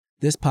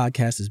This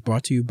podcast is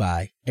brought to you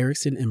by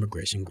Erickson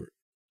Immigration Group.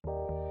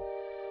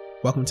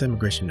 Welcome to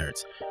Immigration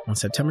Nerds. On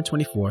September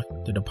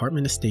 24th, the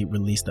Department of State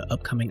released the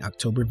upcoming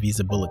October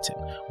Visa Bulletin,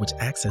 which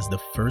acts as the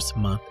first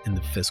month in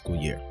the fiscal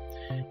year.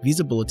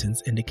 Visa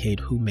bulletins indicate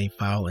who may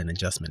file an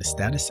adjustment of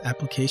status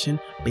application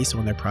based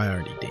on their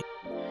priority date.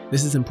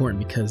 This is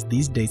important because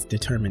these dates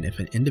determine if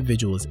an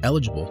individual is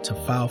eligible to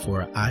file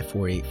for an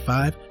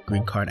I-485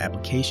 green card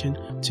application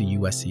to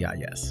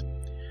USCIS.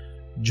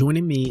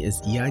 Joining me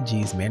is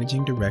EIG's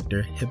Managing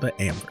Director, Hiba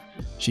Amber.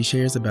 She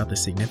shares about the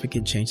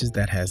significant changes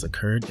that has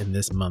occurred in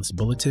this month's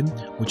bulletin,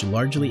 which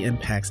largely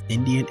impacts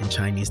Indian and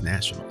Chinese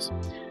nationals.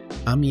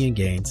 I'm Ian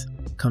Gaines.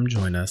 Come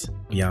join us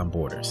beyond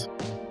borders.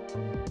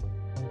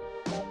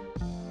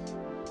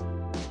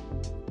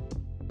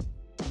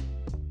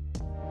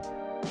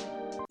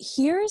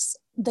 Here's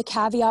the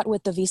caveat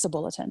with the Visa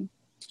Bulletin.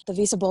 The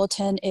Visa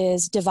Bulletin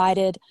is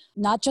divided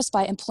not just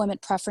by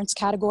employment preference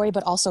category,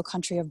 but also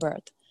country of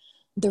birth.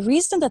 The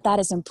reason that that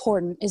is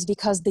important is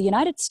because the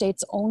United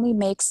States only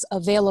makes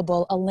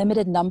available a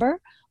limited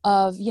number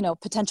of,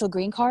 potential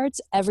green cards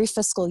every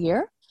fiscal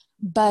year,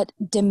 but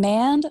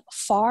demand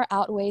far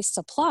outweighs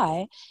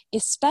supply,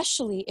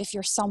 especially if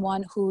you're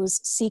someone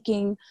who's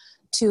seeking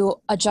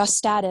to adjust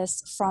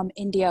status from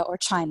India or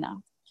China.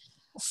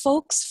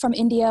 Folks from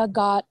India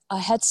got a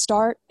head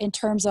start in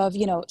terms of,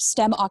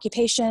 STEM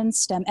occupations,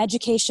 STEM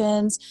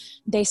educations.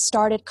 They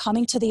started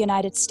coming to the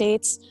United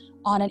States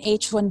on an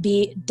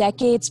H-1B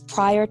decades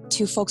prior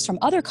to folks from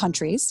other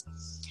countries.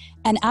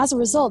 And as a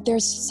result,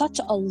 there's such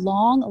a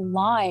long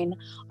line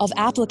of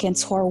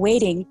applicants who are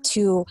waiting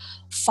to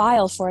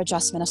file for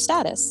adjustment of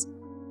status.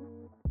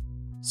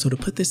 So to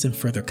put this in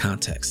further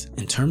context,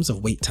 in terms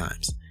of wait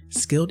times,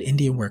 skilled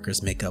Indian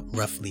workers make up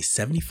roughly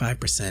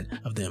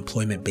 75% of the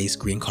employment-based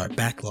green card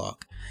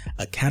backlog,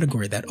 a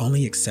category that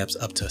only accepts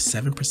up to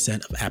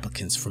 7% of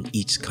applicants from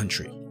each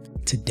country.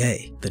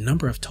 Today, the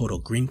number of total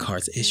green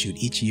cards issued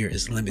each year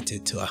is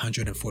limited to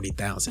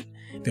 140,000.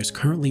 There's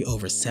currently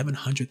over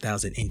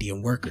 700,000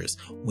 Indian workers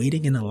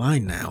waiting in a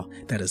line now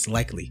that is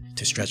likely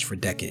to stretch for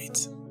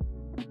decades.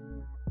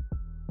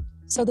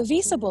 So the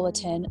Visa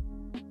Bulletin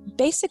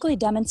basically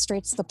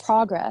demonstrates the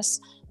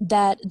progress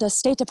that the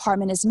State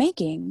Department is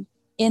making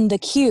in the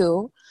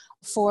queue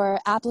for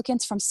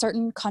applicants from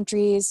certain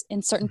countries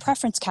in certain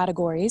preference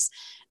categories.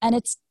 And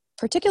it's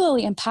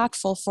particularly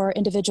impactful for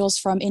individuals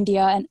from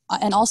India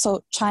and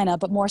also China,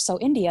 but more so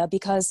India,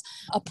 because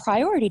a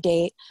priority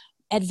date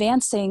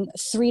advancing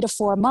 3 to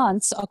 4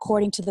 months,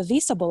 according to the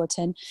Visa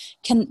Bulletin,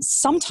 can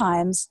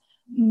sometimes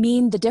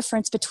mean the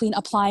difference between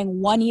applying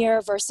 1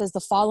 year versus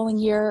the following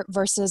year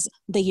versus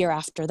the year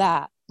after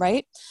that,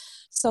 right?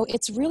 So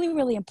it's really,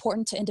 really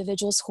important to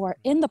individuals who are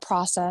in the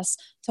process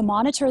to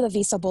monitor the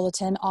Visa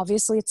Bulletin.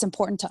 Obviously, it's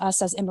important to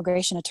us as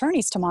immigration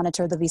attorneys to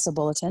monitor the Visa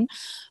Bulletin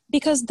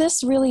because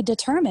this really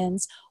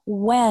determines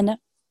when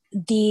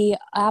the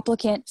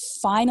applicant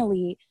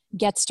finally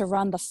gets to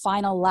run the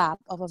final lap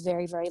of a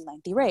very, very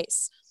lengthy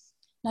race.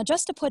 Now,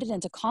 just to put it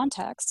into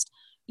context,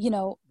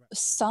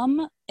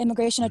 some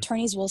immigration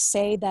attorneys will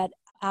say that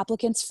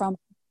applicants from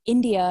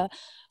India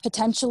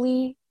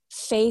potentially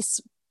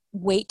face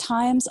wait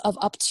times of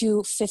up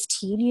to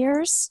 15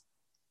 years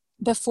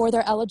before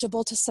they're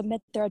eligible to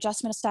submit their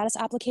adjustment of status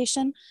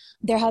application.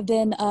 There have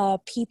been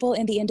people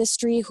in the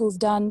industry who've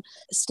done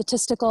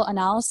statistical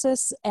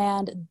analysis,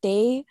 and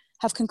they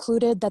have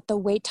concluded that the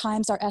wait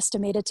times are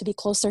estimated to be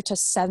closer to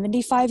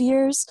 75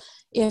 years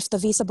if the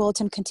Visa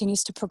Bulletin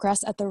continues to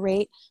progress at the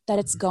rate that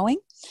it's going.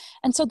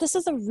 And so this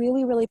is a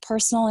really, really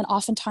personal and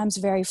oftentimes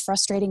very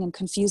frustrating and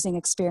confusing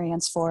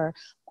experience for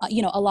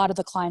a lot of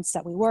the clients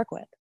that we work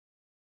with.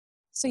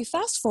 So you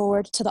fast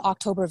forward to the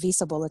October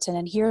Visa Bulletin,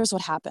 and here's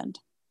what happened.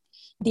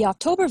 The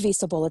October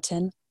Visa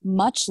Bulletin,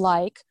 much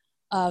like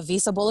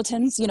Visa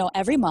Bulletins,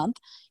 every month,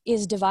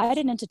 is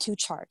divided into two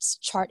charts,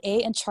 Chart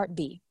A and Chart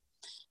B.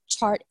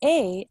 Chart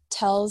A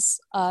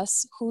tells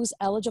us who's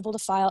eligible to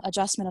file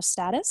adjustment of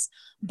status,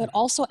 but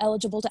also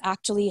eligible to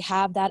actually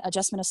have that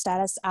adjustment of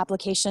status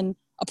application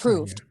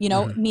approved,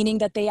 meaning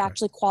that they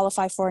actually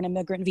qualify for an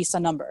immigrant visa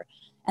number.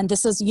 And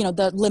this is,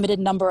 the limited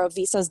number of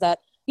visas that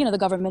the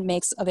government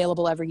makes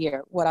available every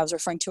year, what I was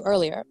referring to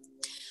earlier.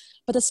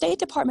 But the State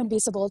Department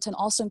Visa Bulletin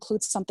also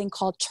includes something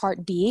called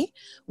Chart B,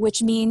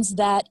 which means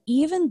that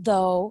even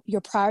though your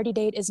priority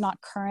date is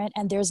not current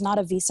and there's not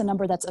a visa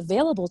number that's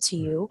available to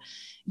you,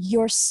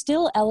 you're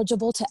still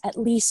eligible to at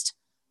least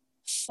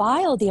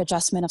file the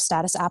adjustment of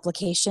status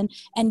application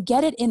and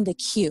get it in the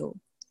queue.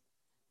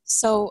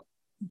 So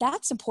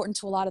that's important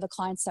to a lot of the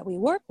clients that we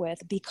work with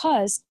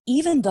because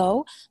even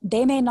though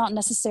they may not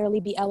necessarily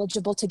be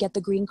eligible to get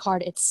the green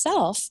card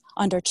itself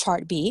under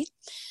Chart B,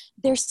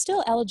 they're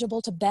still eligible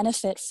to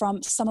benefit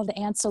from some of the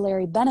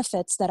ancillary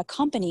benefits that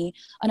accompany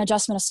an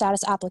adjustment of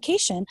status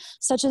application,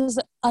 such as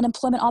an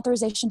employment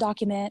authorization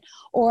document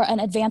or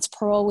an advance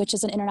parole, which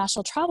is an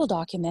international travel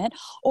document,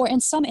 or in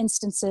some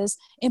instances,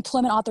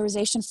 employment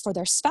authorization for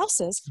their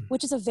spouses,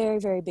 which is a very,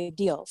 very big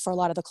deal for a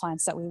lot of the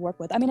clients that we work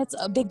with. I mean, it's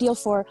a big deal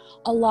for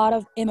a lot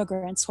of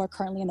immigrants who are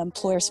currently in the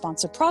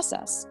employer-sponsored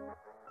process.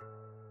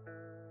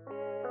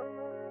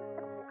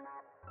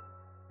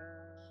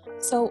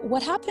 So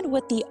what happened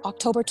with the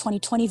October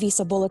 2020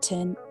 visa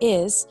bulletin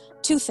is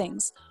two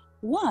things.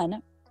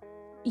 One,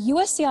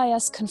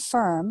 USCIS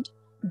confirmed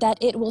that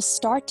it will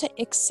start to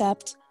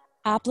accept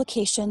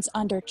applications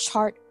under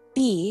Chart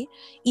B,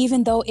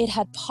 even though it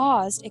had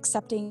paused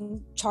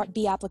accepting Chart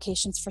B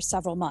applications for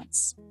several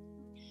months.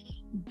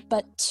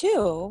 But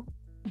two,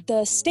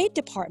 the State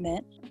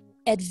Department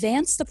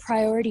advanced the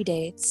priority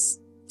dates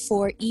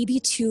for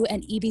EB2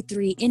 and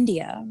EB3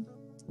 India,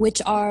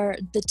 which are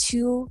the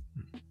two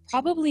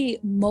probably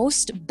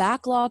most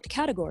backlogged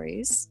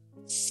categories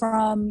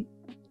from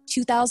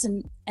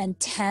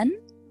 2010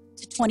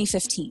 to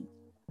 2015.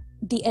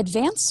 The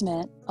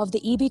advancement of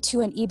the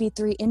EB2 and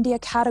EB3 India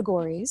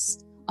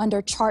categories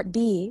under Chart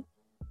B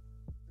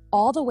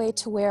all the way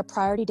to where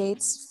priority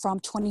dates from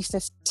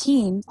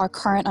 2015 are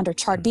current under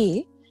Chart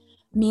B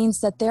means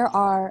that there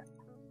are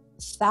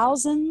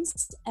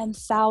thousands and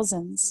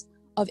thousands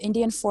of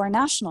Indian foreign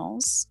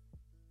nationals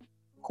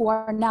who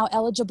are now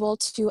eligible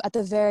to, at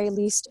the very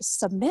least,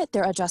 submit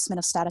their adjustment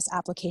of status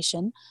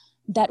application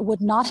that would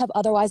not have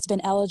otherwise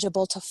been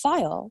eligible to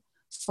file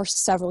for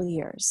several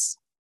years.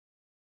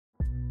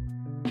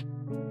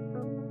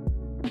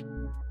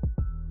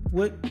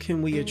 What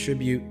can we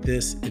attribute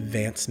this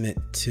advancement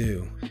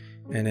to?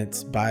 And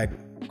it's by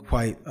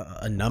quite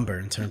a number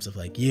in terms of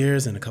like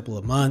years and a couple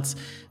of months.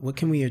 What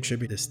can we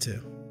attribute this to?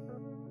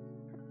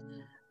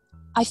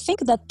 I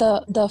think that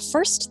the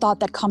first thought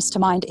that comes to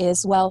mind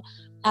is, well,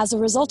 as a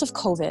result of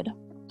COVID,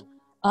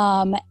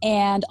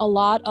 and a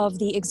lot of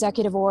the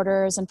executive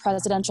orders and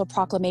presidential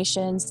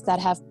proclamations that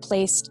have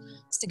placed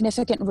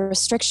significant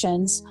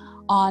restrictions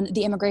on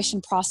the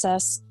immigration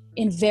process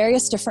in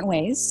various different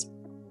ways,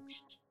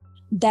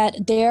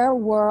 that there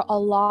were a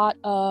lot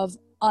of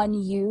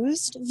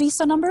unused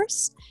visa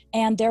numbers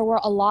and there were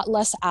a lot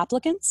less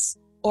applicants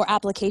or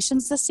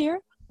applications this year.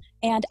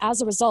 And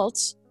as a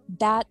result,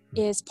 that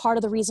is part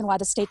of the reason why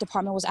the State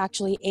Department was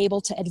actually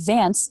able to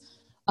advance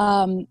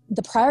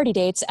the priority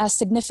dates as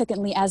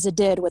significantly as it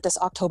did with this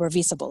October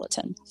visa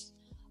bulletin.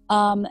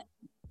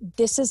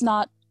 This is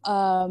not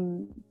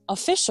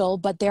official,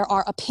 but there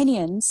are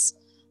opinions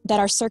that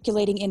are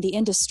circulating in the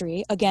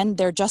industry. Again,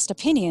 they're just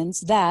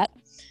opinions that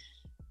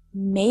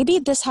maybe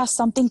this has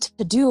something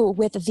to do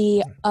with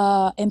the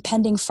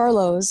impending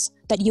furloughs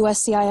that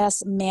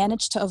USCIS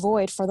managed to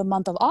avoid for the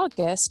month of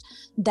August,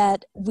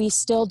 that we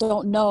still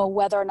don't know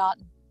whether or not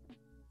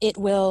it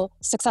will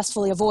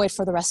successfully avoid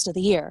for the rest of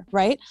the year,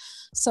 right?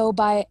 So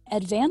by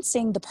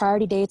advancing the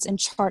priority dates in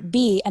Chart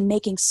B and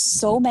making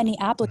so many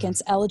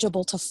applicants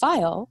eligible to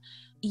file,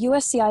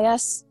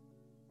 USCIS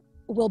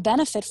will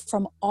benefit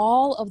from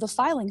all of the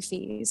filing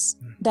fees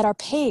that are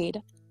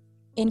paid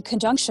in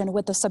conjunction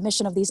with the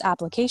submission of these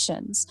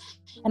applications.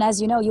 And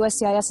as you know,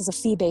 USCIS is a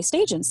fee-based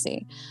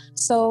agency.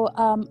 So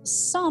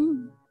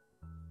some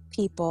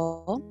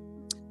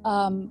people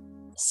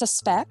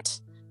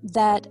suspect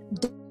that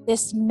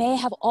this may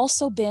have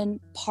also been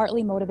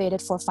partly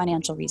motivated for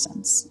financial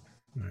reasons.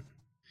 Right.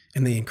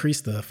 And they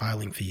increased the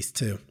filing fees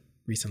too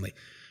recently.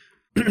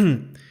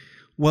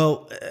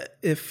 Well,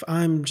 if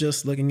I'm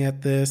just looking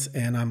at this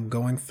and I'm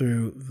going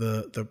through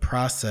the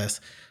process,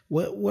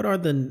 what are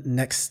the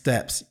next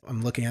steps?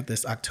 I'm looking at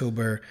this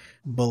October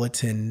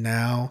bulletin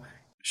now.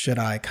 Should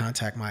I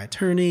contact my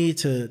attorney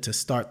to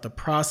start the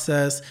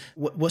process?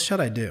 What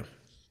should I do?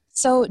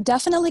 So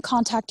definitely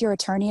contact your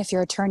attorney if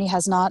your attorney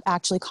has not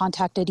actually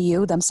contacted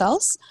you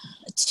themselves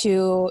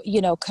to,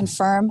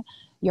 confirm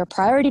your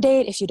priority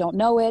date. If you don't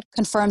know it,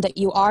 confirm that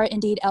you are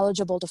indeed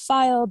eligible to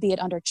file, be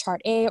it under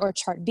Chart A or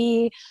Chart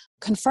B.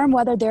 Confirm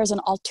whether there's an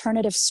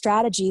alternative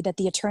strategy that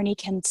the attorney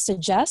can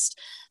suggest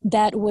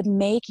that would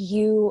make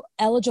you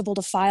eligible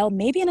to file,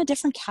 maybe in a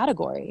different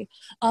category.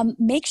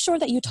 Make sure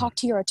that you talk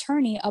to your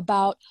attorney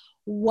about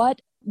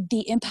what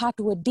the impact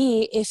would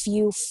be if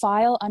you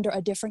file under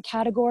a different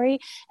category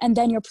and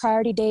then your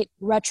priority date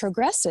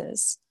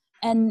retrogresses.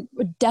 And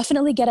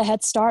definitely get a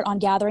head start on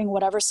gathering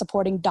whatever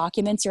supporting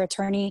documents your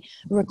attorney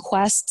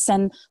requests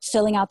and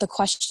filling out the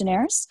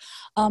questionnaires,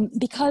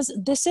 because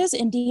this is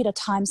indeed a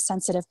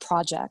time-sensitive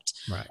project.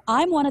 Right.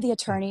 I'm one of the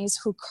attorneys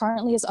who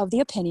currently is of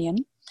the opinion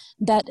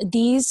that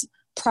these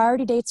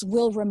priority dates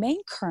will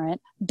remain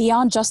current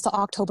beyond just the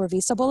October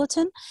visa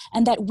bulletin,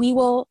 and that we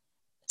will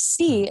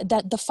see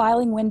that the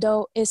filing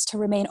window is to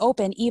remain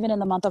open even in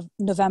the month of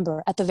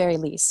November at the very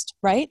least,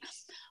 right?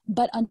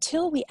 But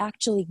until we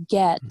actually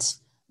get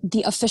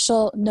the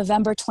official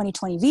November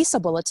 2020 visa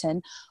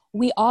bulletin,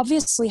 we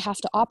obviously have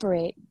to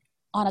operate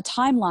on a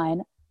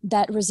timeline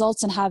that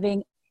results in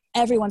having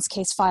everyone's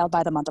case filed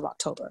by the month of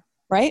October,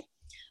 right?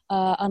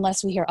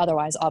 Unless we hear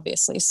otherwise,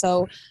 obviously.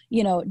 So,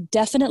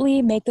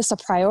 definitely make this a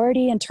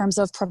priority in terms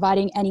of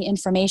providing any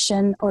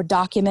information or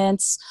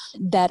documents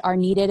that are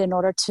needed in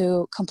order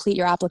to complete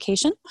your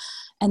application.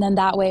 And then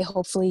that way,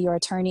 hopefully your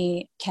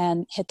attorney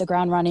can hit the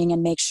ground running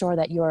and make sure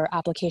that your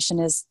application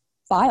is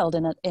filed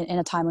in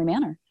a timely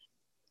manner.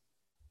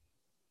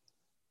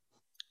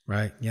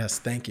 Right. Yes.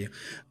 Thank you.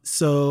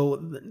 So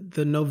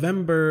the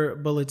November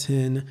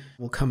bulletin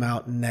will come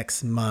out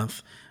next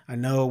month. I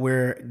know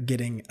we're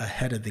getting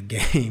ahead of the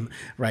game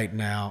right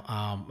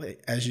now.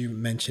 As you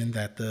mentioned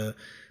that the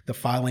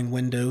filing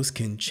windows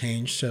can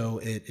change, so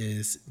it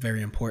is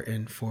very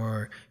important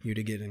for you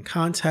to get in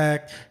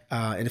contact.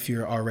 And if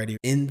you're already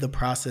in the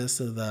process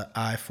of the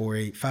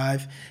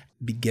I-485,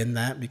 begin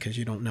that, because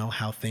you don't know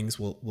how things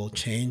will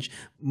change.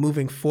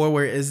 Moving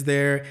forward, is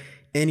there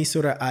any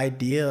sort of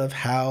idea of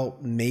how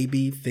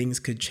maybe things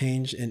could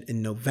change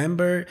in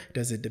November?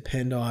 Does it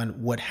depend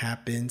on what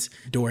happens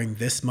during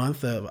this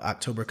month of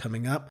October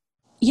coming up?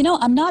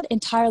 I'm not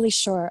entirely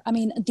sure. I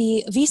mean,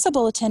 the visa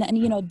bulletin and,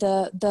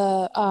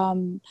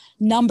 the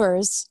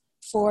numbers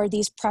for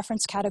these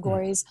preference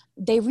categories,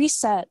 they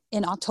reset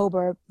in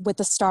October with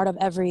the start of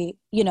every,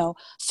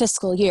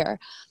 fiscal year.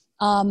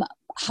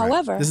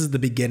 However, right. This is the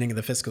beginning of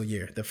the fiscal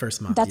year, the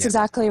first month. That's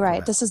exactly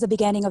right. This is the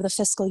beginning of the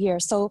fiscal year.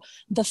 So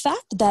the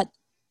fact that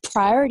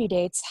priority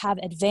dates have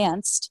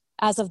advanced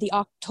as of the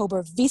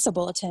October visa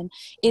bulletin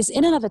is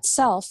in and of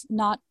itself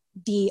not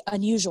the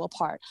unusual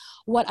part.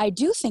 What I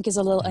do think is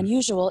a little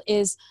unusual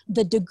is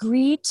the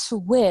degree to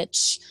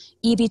which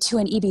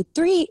EB2 and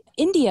EB3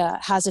 India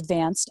has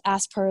advanced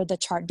as per the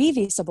Chart B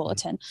visa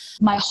bulletin.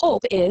 My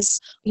hope is,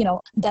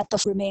 that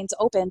the remains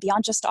open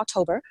beyond just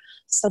October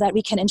so that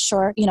we can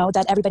ensure,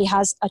 that everybody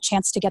has a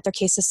chance to get their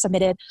cases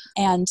submitted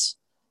and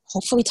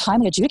hopefully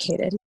timely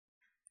adjudicated.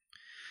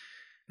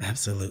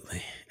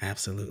 Absolutely.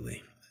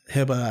 Absolutely.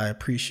 Hiba, I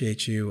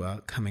appreciate you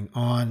coming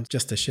on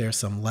just to share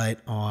some light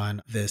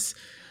on this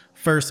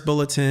first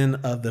bulletin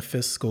of the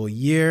fiscal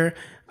year.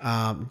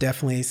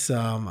 Definitely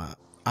some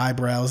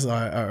eyebrows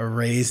are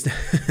raised.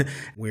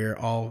 We're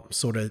all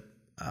sort of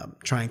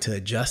trying to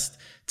adjust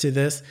to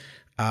this.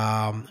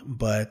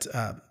 But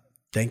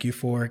thank you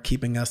for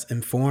keeping us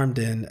informed.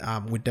 And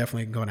we're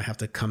definitely going to have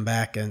to come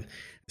back and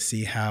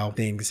see how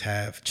things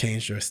have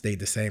changed or stayed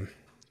the same.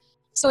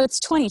 So it's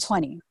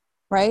 2020,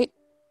 right?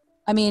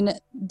 I mean,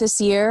 this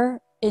year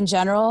in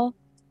general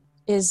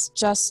is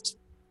just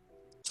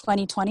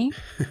 2020.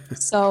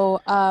 So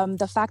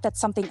the fact that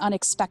something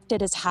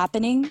unexpected is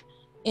happening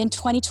in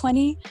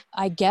 2020,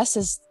 I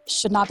guess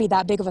should not be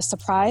that big of a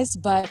surprise.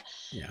 But,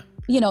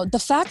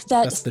 the fact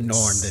that... That's the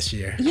norm this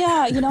year.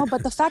 Yeah,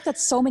 but the fact that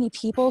so many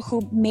people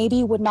who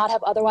maybe would not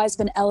have otherwise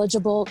been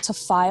eligible to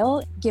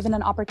file, given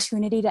an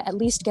opportunity to at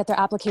least get their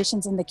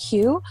applications in the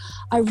queue,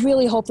 I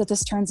really hope that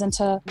this turns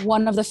into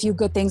one of the few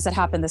good things that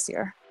happened this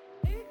year.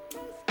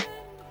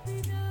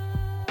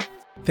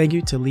 Thank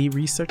you to lead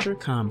researcher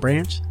Con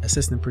Branch,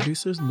 assistant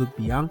producers Luke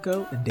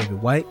Bianco and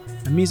David White,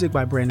 and music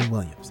by Brandon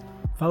Williams.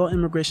 Follow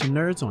Immigration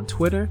Nerds on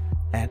Twitter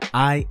at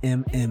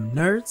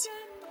IMMNerds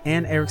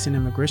and Erickson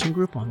Immigration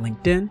Group on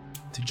LinkedIn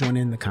to join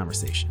in the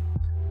conversation.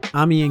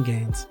 I'm Ian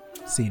Gaines.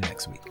 See you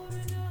next week.